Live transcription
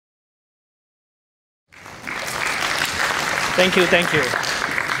Thank you, thank you.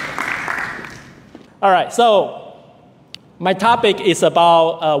 All right, so my topic is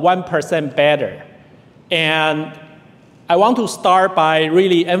about 1% better. And I want to start by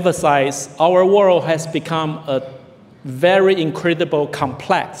really emphasize our world has become a very incredible,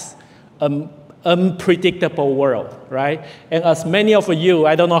 complex, unpredictable world, right? And as many of you,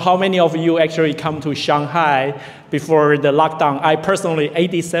 I don't know how many of you actually come to Shanghai before the lockdown. I personally,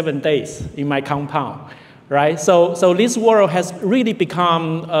 87 days in my compound, right? So this world has really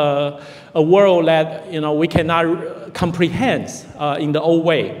become a world that we cannot comprehend in the old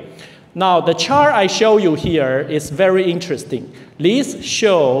way. Now, the chart I show you here is very interesting. This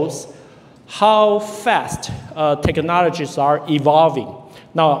shows how fast technologies are evolving.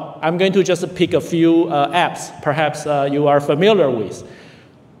 Now, I'm going to just pick a few apps perhaps you are familiar with.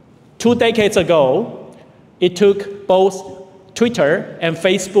 2 decades ago, it took both Twitter and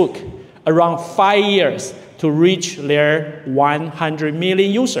Facebook around 5 years to reach their 100 million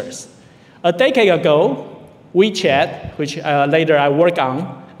users. A decade ago, WeChat, which later I work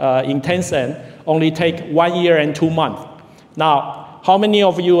on in Tencent, only take 1 year and 2 months. Now, how many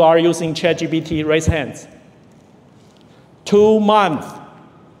of you are using ChatGPT? Raise hands. 2 months.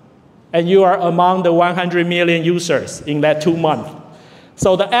 And you are among the 100 million users in that 2 months.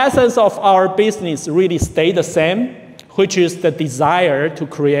 So the essence of our business really stayed the same, which is the desire to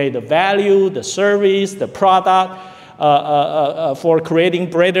create the value, the service, the product for creating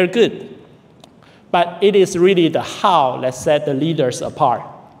greater good. But it is really the how that set the leaders apart.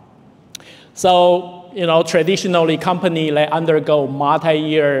 So, traditionally, companies that undergo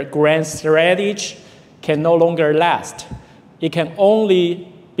multi-year grand strategy can no longer last. It can only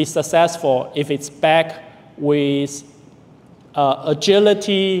be successful if it's backed with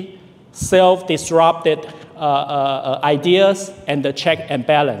agility, self-disrupted ideas, and the check and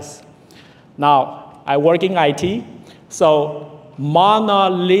balance. Now, I work in IT, so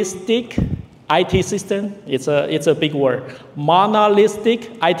monolithic IT system, it's a big word. Monolithic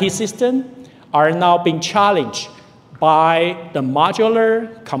IT system are now being challenged by the modular,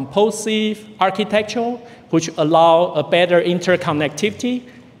 composite architecture, which allow a better interconnectivity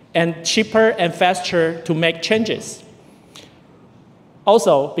and cheaper and faster to make changes.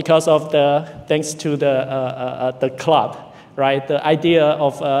 Also, because of thanks to the club, right? The idea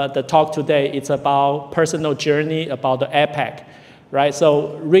of the talk today, it's about personal journey, about the epoch, right?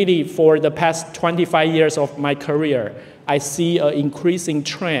 So really, for the past 25 years of my career, I see an increasing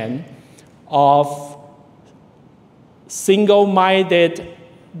trend of single-minded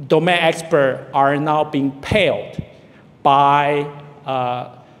domain experts are now being paired by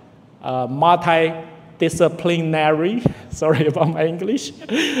multidisciplinary, sorry about my English,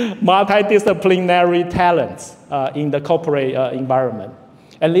 multidisciplinary talents in the corporate environment.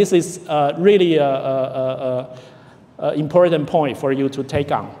 And this is really an important point for you to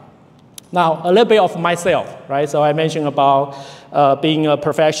take on. Now, a little bit of myself, right? So I mentioned about being a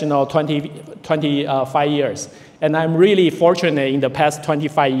professional 25 years. And I'm really fortunate in the past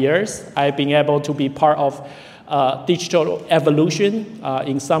 25 years, I've been able to be part of digital evolution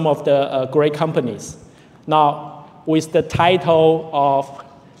in some of the great companies. Now, with the title of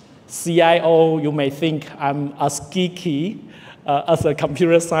CIO, you may think I'm as geeky as a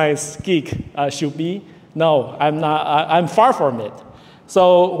computer science geek should be. No, I'm not. I'm far from it.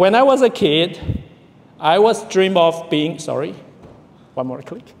 So when I was a kid, I was dream of being, sorry, one more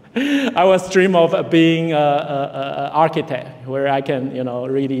click. I was dream of being an architect, where I can,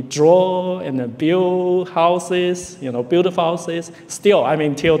 really draw and build houses, beautiful houses. Still, I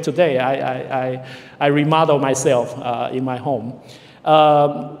mean, till today, I remodel myself in my home.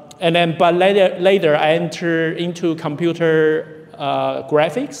 But later, I entered into computer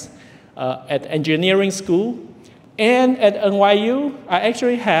graphics at engineering school. And at NYU, I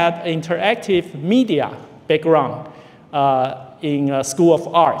actually had interactive media background in School of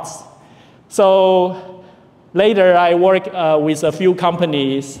Arts. So later, I worked with a few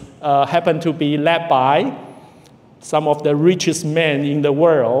companies, happened to be led by some of the richest men in the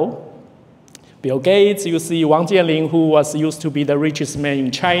world. Bill Gates, you see Wang Jianling, who was used to be the richest man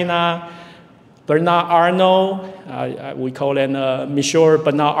in China. Bernard Arnault, we call him Monsieur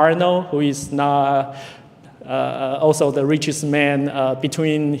Bernard Arnault, who is now also the richest man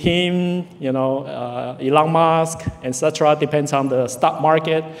between him, Elon Musk, etc. Depends on the stock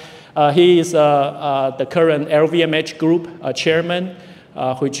market. He is the current LVMH group chairman,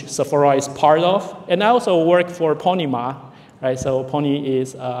 which Sephora is part of. And I also work for Ponyma, right? So Pony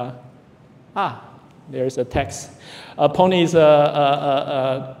is, there's a text. Pony is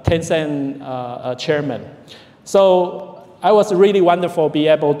a Tencent chairman. So it was really wonderful to be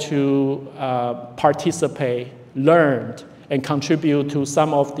able to participate, learn, and contribute to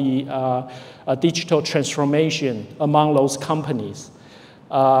some of the digital transformation among those companies,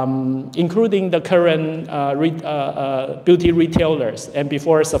 including the current beauty retailers. And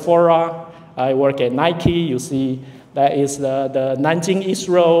before Sephora, I work at Nike. You see that is the Nanjing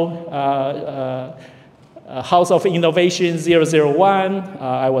Israel House of Innovation 001.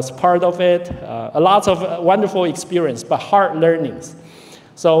 I was part of it. A lot of wonderful experience, but hard learnings.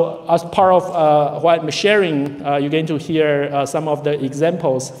 So as part of what I'm sharing, you're going to hear some of the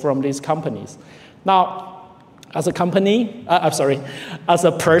examples from these companies. Now, as a company, as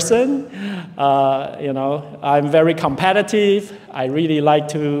a person, I'm very competitive. I really like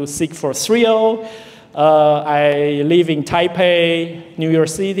to seek for thrill. I live in Taipei, New York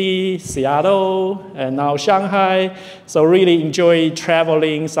City, Seattle, and now Shanghai. So really enjoy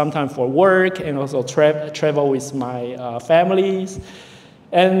traveling, sometimes for work, and also travel with my families.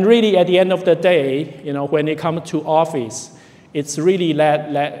 And really, at the end of the day, when it comes to office, it's really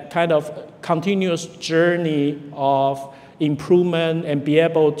that kind of continuous journey of improvement and be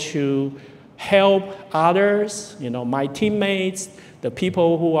able to help others, my teammates, the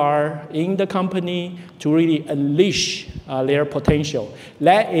people who are in the company, to really unleash their potential.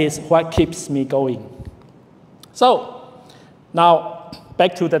 That is what keeps me going. So now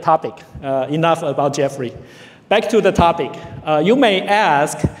back to the topic. Enough about Jeffrey. Back to the topic. You may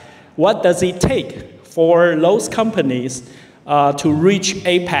ask, what does it take for those companies to reach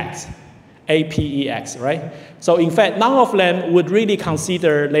APEX, APEX, right? So in fact, none of them would really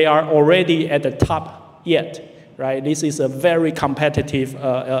consider they are already at the top yet, right? This is a very competitive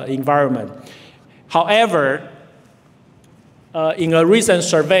environment. However, in a recent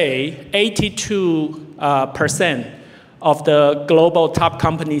survey, 82% of the global top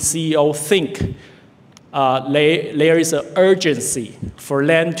company CEO think there is an urgency for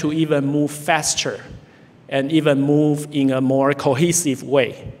them to even move faster and even move in a more cohesive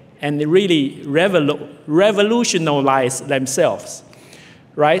way and really revolutionize themselves,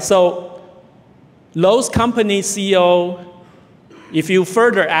 right? So those company CEO, if you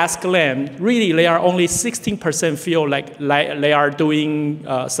further ask them, really they are only 16% feel like they are doing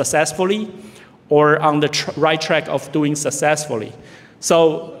successfully or on the right track of doing successfully.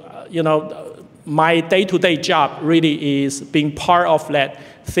 So, my day-to-day job really is being part of that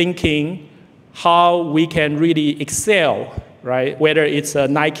thinking how we can really excel, right? Whether it's a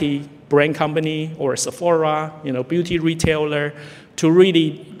Nike brand company or a Sephora, beauty retailer, to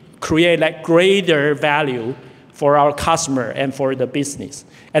really create that greater value for our customer and for the business.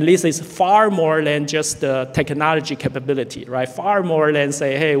 And this is far more than just the technology capability, right? Far more than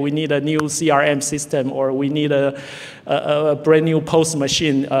say, hey, we need a new CRM system or we need a brand new POS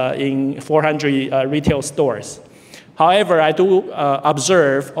machine in 400 retail stores. However, I do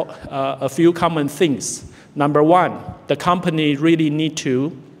observe a few common things. Number one, the company really need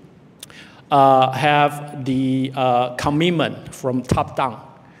to have the commitment from top down.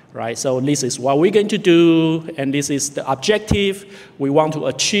 Right, so this is what we're going to do, and this is the objective we want to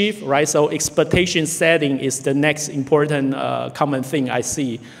achieve, right? So expectation setting is the next important common thing I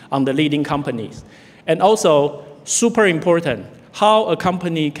see on the leading companies. And also, super important, how a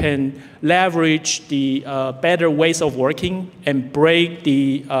company can leverage the better ways of working and break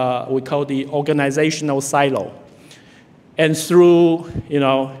the, we call the organizational silo. And through,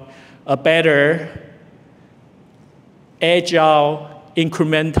 a better, agile,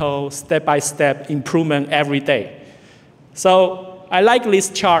 incremental, step-by-step improvement every day. So I like this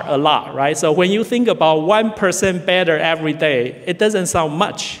chart a lot, right? So when you think about 1% better every day, it doesn't sound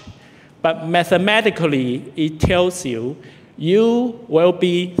much. But mathematically, it tells you you will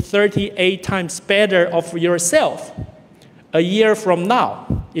be 38 times better of yourself a year from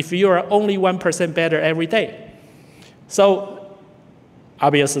now if you are only 1% better every day. So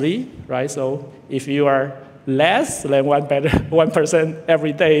obviously, right? So if you are less than 1%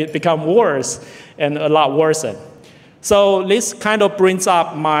 every day, it becomes worse and a lot worse. So this kind of brings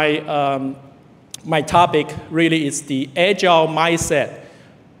up my, my topic really is the agile mindset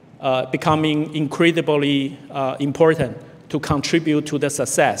becoming incredibly important to contribute to the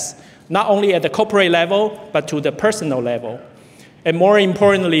success, not only at the corporate level, but to the personal level. And more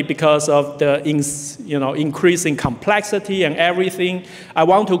importantly, because of the increasing complexity and everything, I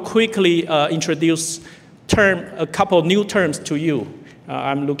want to quickly introduce a couple new terms to you.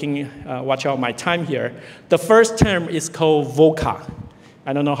 I'm looking, watch out my time here. The first term is called VUCA.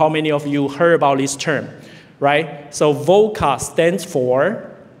 I don't know how many of you heard about this term, right? So VUCA stands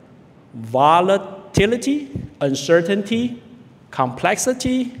for volatility, uncertainty,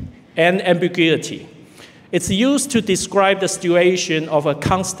 complexity, and ambiguity. It's used to describe the situation of a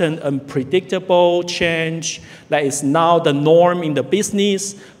constant, unpredictable change that is now the norm in the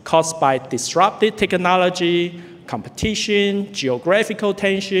business, caused by disruptive technology, competition, geographical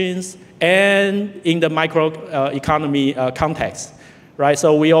tensions, and in the microeconomy context. Right?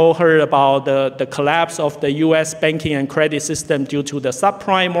 So we all heard about the collapse of the US banking and credit system due to the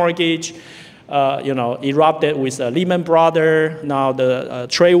subprime mortgage, erupted with Lehman Brothers, now the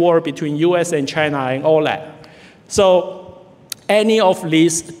trade war between US and China and all that. So any of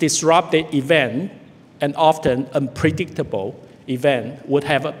these disruptive events, and often unpredictable event, would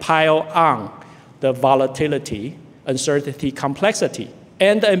have a pile on the volatility, uncertainty, complexity,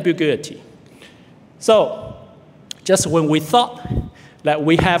 and ambiguity. So just when we thought that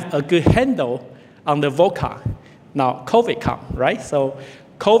we have a good handle on the VUCA, now COVID come, right? So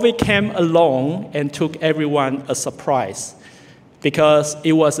COVID came along and took everyone a surprise because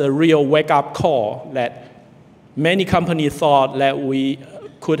it was a real wake-up call that many companies thought that we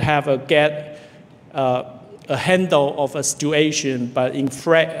could have a handle of a situation, but in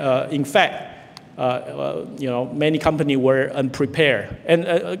fact, many companies were unprepared,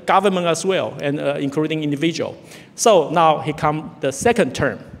 and government as well, and including individual. So now here comes the second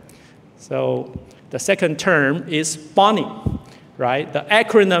term. So the second term is BONY, right? The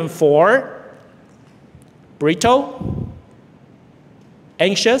acronym for brittle,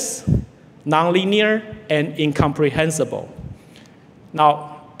 anxious, nonlinear, and incomprehensible.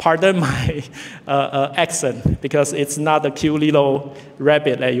 Now, pardon my accent, because it's not a cute little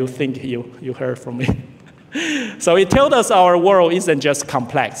rabbit that you think you heard from me. So it tells us our world isn't just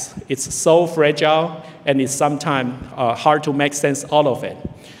complex. It's so fragile, and it's sometimes hard to make sense out of it.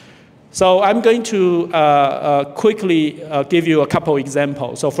 So I'm going to quickly give you a couple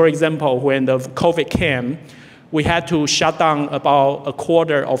examples. So for example, when the COVID came, we had to shut down about a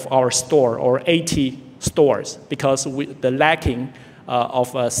quarter of our store, or 80 stores, because the lacking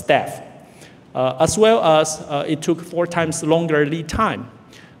of staff. As well as it took 4 times longer lead time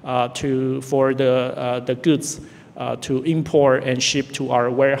for the goods to import and ship to our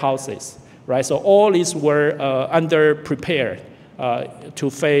warehouses, right? So all these were under-prepared to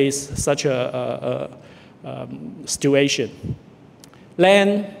face such a situation.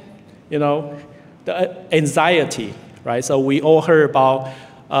 Then, the anxiety, right? So we all heard about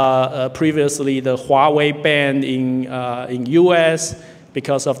previously the Huawei ban in US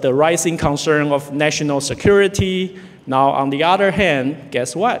because of the rising concern of national security. Now, on the other hand,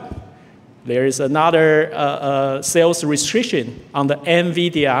 guess what? There is another sales restriction on the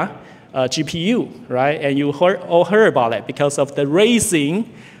NVIDIA GPU, right? And you all heard about it because of the racing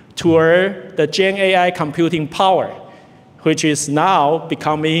toward the Gen AI computing power, which is now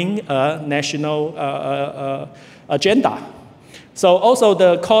becoming a national agenda. So also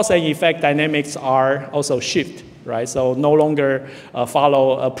the cause and effect dynamics are also shift, right? So no longer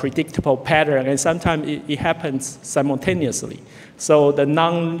follow a predictable pattern, and sometimes it happens simultaneously. So the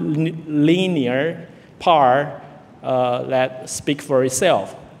non-linear part that speaks for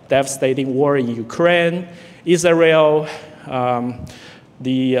itself, devastating war in Ukraine, Israel,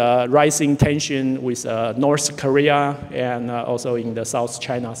 the rising tension with North Korea, and also in the South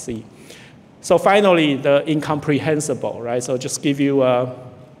China Sea. So finally, the incomprehensible, right? So just give you a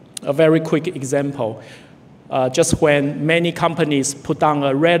very quick example. Just when many companies put down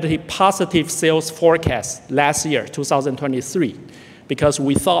a relatively positive sales forecast last year, 2023, because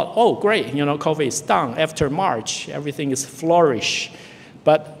we thought, oh, great, COVID is done. After March, everything is flourish.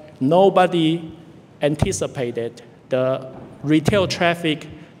 But nobody anticipated the retail traffic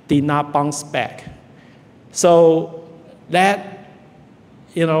did not bounce back. So that,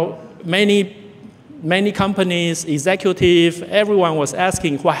 many companies, executives, everyone was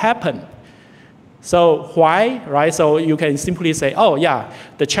asking what happened. So why, right? So you can simply say, oh yeah,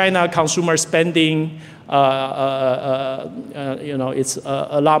 the China consumer spending, it's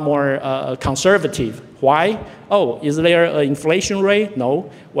a lot more conservative. Why? Oh, is there an inflation rate? No.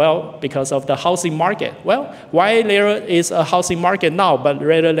 Well, because of the housing market. Well, why there is a housing market now, but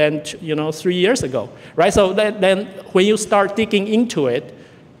rather than 3 years ago, right? So then when you start digging into it,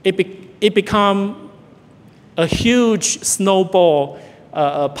 it becomes a huge snowball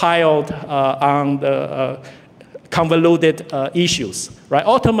piled on the convoluted issues, right?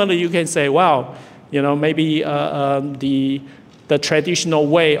 Ultimately, you can say, wow, maybe the traditional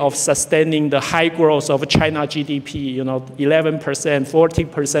way of sustaining the high growth of China GDP, 11%,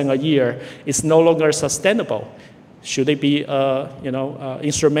 14% a year, is no longer sustainable. Should it be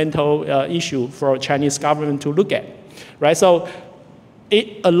instrumental issue for Chinese government to look at, right? So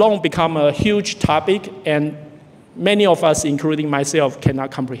it alone become a huge topic, and many of us, including myself,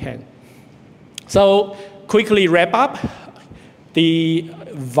 cannot comprehend. So quickly wrap up. The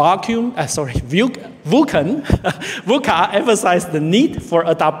VUCA emphasized the need for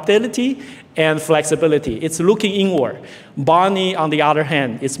adaptability and flexibility. It's looking inward. Barney, on the other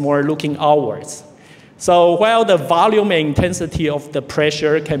hand, is more looking outwards. So while the volume and intensity of the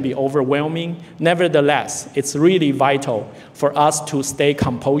pressure can be overwhelming, nevertheless, it's really vital for us to stay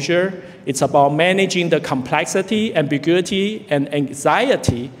composure. It's about managing the complexity, ambiguity, and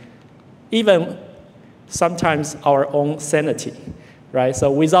anxiety, even sometimes our own sanity, right?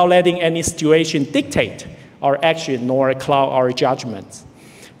 So without letting any situation dictate our action nor cloud our judgments.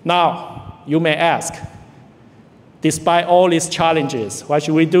 Now, you may ask, despite all these challenges, what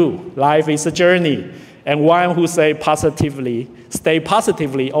should we do? Life is a journey, and one who stay positively,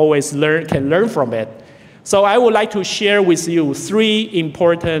 always can learn from it. So I would like to share with you 3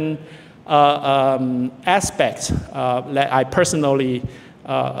 important aspects that I personally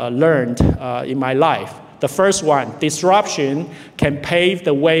learned in my life. The first one, disruption can pave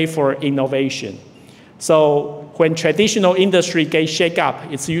the way for innovation. So when traditional industry gets shake up,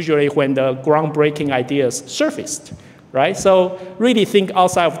 it's usually when the groundbreaking ideas surfaced, right? So really think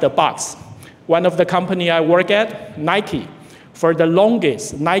outside of the box. One of the company I work at, Nike. For the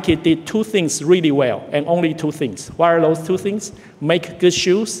longest, Nike did 2 things really well, and only 2 things. What are those 2 things? Make good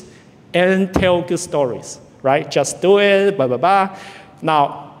shoes and tell good stories, right? Just do it, blah, blah, blah.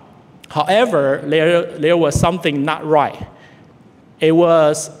 Now, however, there was something not right. It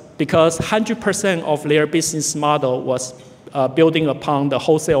was because 100% of their business model was building upon the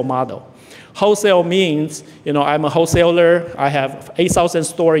wholesale model. Wholesale means, I'm a wholesaler, I have 8,000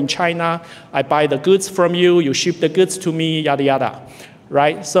 stores in China, I buy the goods from you, you ship the goods to me, yada, yada,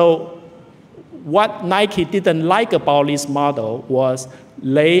 right? So what Nike didn't like about this model was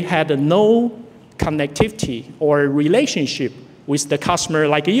they had no connectivity or relationship with the customer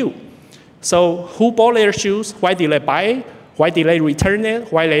like you. So who bought their shoes? Why did they buy it? Why did they return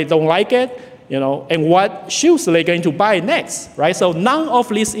it? Why they don't like it? And what shoes are they going to buy next, right? So none of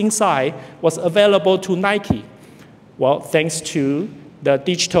this insight was available to Nike. Well, thanks to the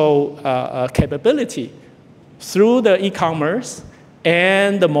digital capability through the e-commerce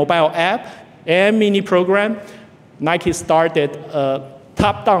and the mobile app and mini program, Nike started a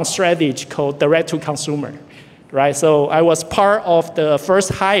top-down strategy called direct-to-consumer, right? So I was part of the first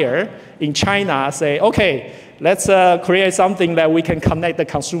hire in China, say, okay, let's create something that we can connect the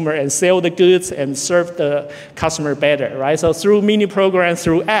consumer and sell the goods and serve the customer better, right? So through mini programs,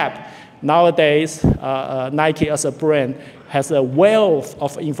 through app, nowadays, Nike as a brand has a wealth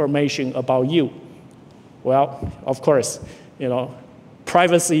of information about you. Well, of course,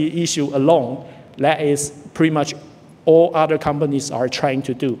 privacy issue alone, that is pretty much all other companies are trying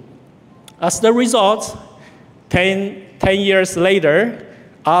to do. As the result, 10 years later,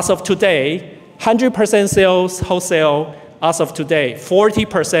 as of today, 100% sales wholesale as of today,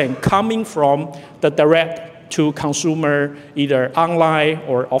 40% coming from the direct-to-consumer, either online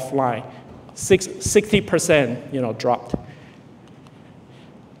or offline. 60% dropped.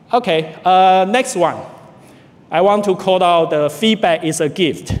 Okay, next one. I want to call out the feedback is a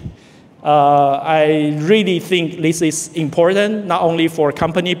gift. I really think this is important, not only for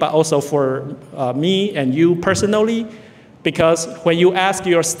company, but also for me and you personally. Because when you ask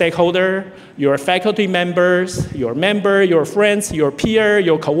your stakeholder, your faculty members, your member, your friends, your peer,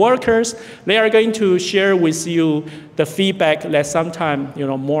 your coworkers, they are going to share with you the feedback that sometimes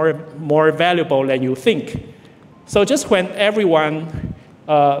more valuable than you think. So just when everyone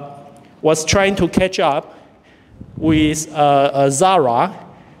was trying to catch up with Zara,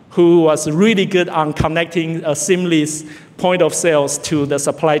 who was really good on connecting a seamless point of sales to the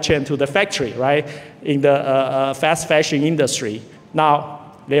supply chain, to the factory, right, in the fast fashion industry.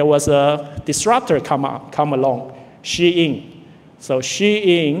 Now, there was a disruptor come along, Shein. So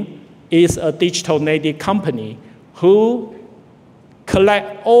Shein is a digital native company who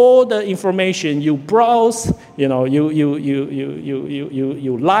collect all the information you browse, you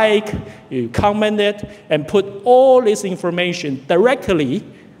like, you commented, and put all this information directly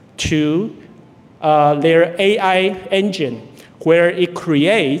to their AI engine, where it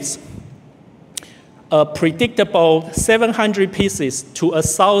creates a predictable 700 pieces to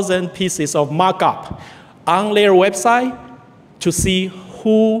 1,000 pieces of markup on their website to see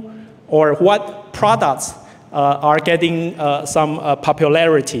who or what products are getting some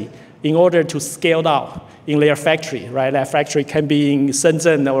popularity in order to scale out in their factory, right? That factory can be in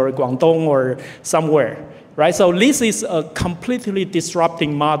Shenzhen or Guangdong or somewhere, right? So this is a completely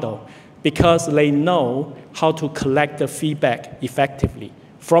disrupting model because they know how to collect the feedback effectively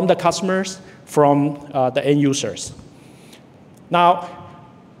from the customers, from the end users. Now,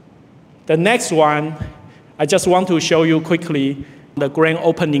 the next one, I just want to show you quickly the grand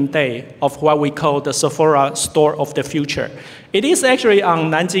opening day of what we call the Sephora Store of the Future. It is actually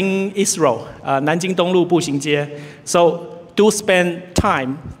on Nanjing East Road, Nanjing Donglu Buxingjie. So do spend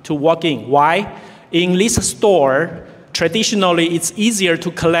time to walk in. Why? In this store, traditionally, it's easier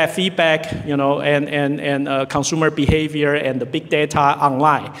to collect feedback, and consumer behavior and the big data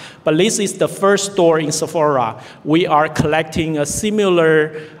online. But this is the first store in Sephora. We are collecting a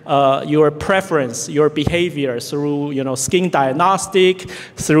similar your preference, your behavior through skin diagnostic,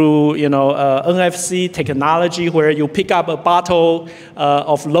 through NFC technology, where you pick up a bottle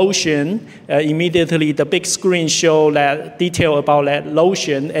of lotion, immediately the big screen show that detail about that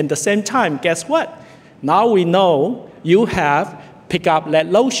lotion, and at the same time, guess what? Now we know you have picked up that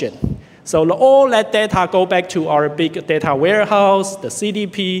lotion. So all that data go back to our big data warehouse, the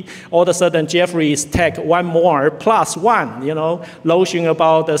CDP. All of a sudden, Jeffrey is tech one more plus one, lotion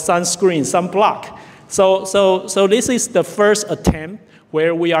about the sunscreen, sunblock. So this is the first attempt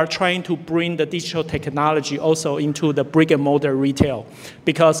where we are trying to bring the digital technology also into the brick and mortar retail.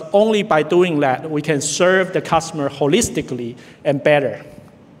 Because only by doing that, we can serve the customer holistically and better.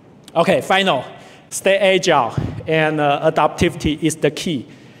 Okay, final. Stay agile, and adaptivity is the key.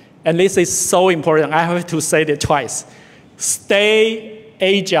 And this is so important. I have to say it twice. Stay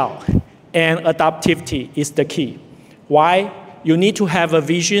agile, and adaptivity is the key. Why? You need to have a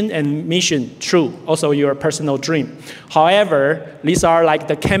vision and mission, true, also your personal dream. However, these are like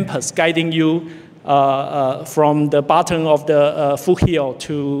the campus guiding you from the bottom of the foothill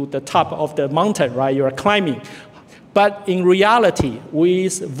to the top of the mountain, right? You are climbing. But in reality,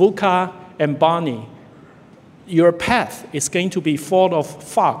 with VUCA and Bonnie, your path is going to be full of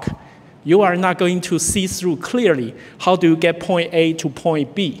fog. You are not going to see through clearly how do you get point A to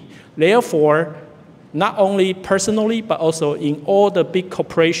point B. Therefore, not only personally, but also in all the big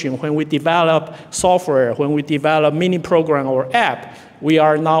corporations, when we develop software, when we develop mini program or app, we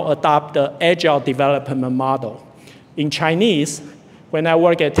are now adopt the agile development model. In Chinese, when I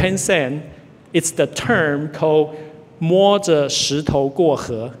work at Tencent, it's the term called 摸着石头过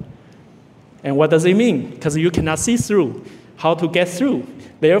河. And what does it mean? Because you cannot see through how to get through.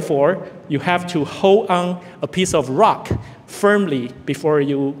 Therefore, you have to hold on a piece of rock firmly before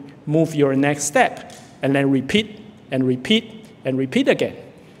you move your next step, and then repeat and repeat and repeat again,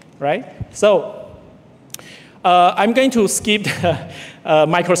 right? So I'm going to skip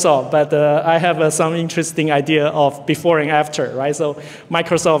Microsoft, but I have some interesting idea of before and after, right? So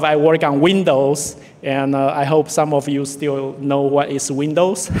Microsoft, I work on Windows, and I hope some of you still know what is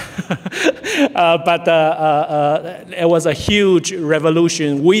Windows. But it was a huge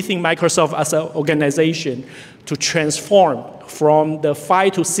revolution within Microsoft as an organization to transform from the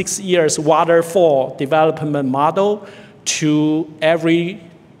 5 to 6 years waterfall development model to every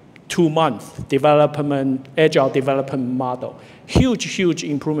 2-month development, agile development model. Huge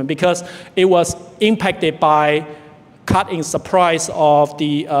improvement because it was impacted by cut-in surprise of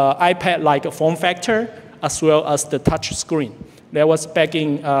the iPad-like form factor as well as the touch screen. That was back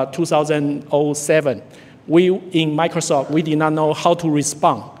in 2007. We, in Microsoft, we did not know how to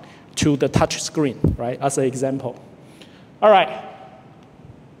respond to the touch screen, right, as an example. All right,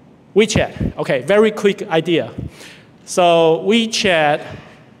 WeChat. Okay, very quick idea. So WeChat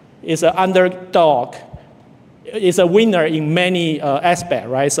is an underdog. It's a winner in many aspects,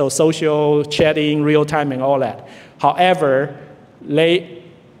 right? So social, chatting, real time, and all that. However, they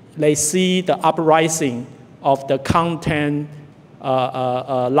see the uprising of the content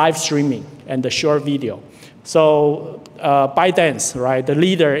live streaming and the short video. So ByteDance, right, the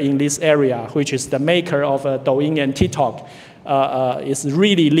leader in this area, which is the maker of Douyin and TikTok, is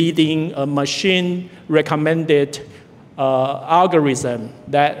really leading a machine-recommended algorithm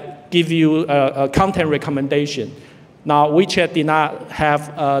that give you a content recommendation. Now, WeChat did not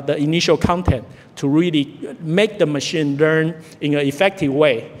have the initial content to really make the machine learn in an effective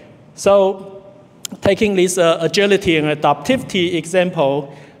way. So taking this agility and adaptivity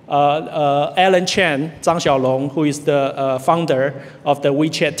example, Alan Chen, Zhang Xiaolong, who is the founder of the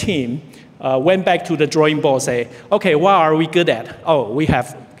WeChat team, went back to the drawing board, say, okay, what are we good at? Oh, we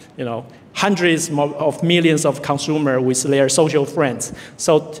have, hundreds of millions of consumers with their social friends.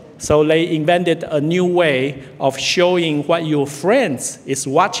 So they invented a new way of showing what your friends is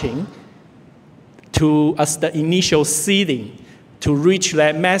watching as the initial seeding to reach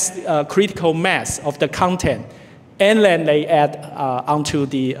that critical mass of the content. And then they add onto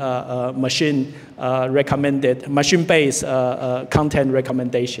the machine-based content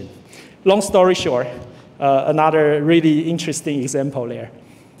recommendation. Long story short, another really interesting example there.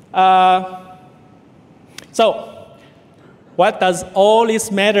 So, what does all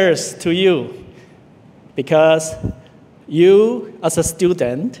this matters to you? because you, as a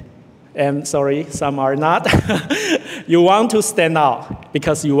student, and sorry, some are not, you want to stand out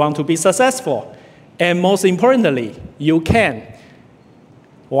because you want to be successful. And most importantly, you can.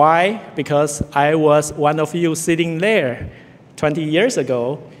 Why? Because I was one of you sitting there 20 years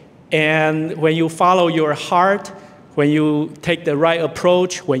ago, and when you follow your heart, when you take the right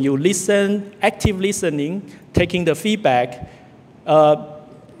approach, when you listen, active listening, taking the feedback,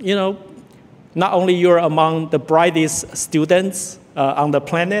 you know, not only you're among the brightest students on the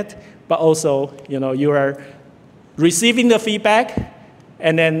planet, but also, you know, you are receiving the feedback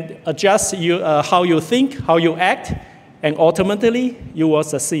and then adjust how you think, how you act, and ultimately, you will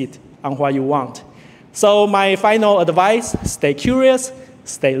succeed on what you want. So my final advice, stay curious,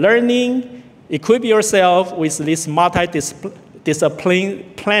 stay learning, equip yourself with this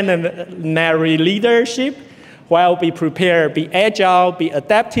multidisciplinary leadership, while be prepared, be agile, be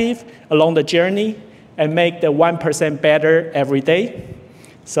adaptive along the journey, and make the 1% better every day.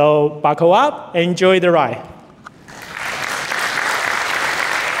 So buckle up and enjoy the ride.